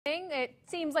It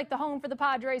seems like the home for the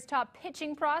Padres' top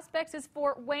pitching prospects is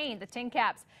Fort Wayne. The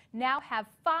TinCaps now have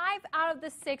 5 out of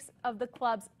the 6 of the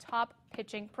club's top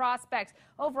pitching prospects.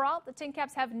 Overall, the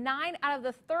TinCaps have 9 out of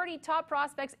the 30 top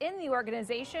prospects in the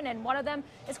organization, and one of them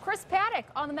is Chris Paddock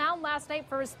on the mound last night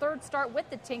for his 3rd start with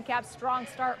the TinCaps. Strong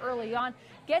start early on,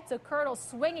 gets a Kernels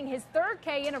swinging his 3rd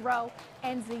K in a row,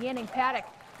 ends the inning. Paddock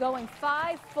going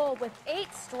 5 full with 8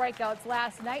 strikeouts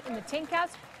last night, and the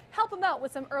TinCaps help him out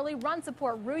with some early run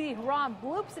support. Rudy Hram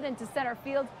bloops it into center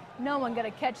field. No one going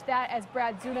to catch that, as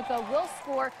Brad Zunica will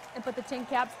score and put the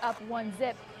TinCaps up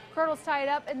 1-0. Kernels tie it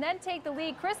up and then take the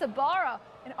lead. Chris Ibarra,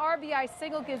 an RBI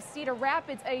single, gives Cedar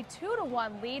Rapids a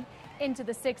 2-1 lead into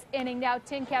the 6th inning. Now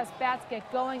TinCaps bats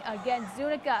get going again.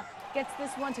 Zunica gets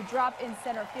this one to drop in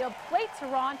center field. Plates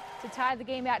Tehran to tie the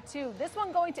game at 2. This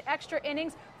one going to extra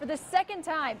innings for the 2nd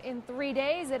time in 3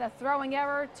 days, and a throwing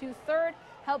error to third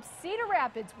helps Cedar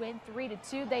Rapids win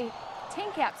 3-2.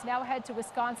 TinCaps now head to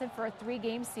Wisconsin for a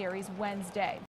 3-game series Wednesday.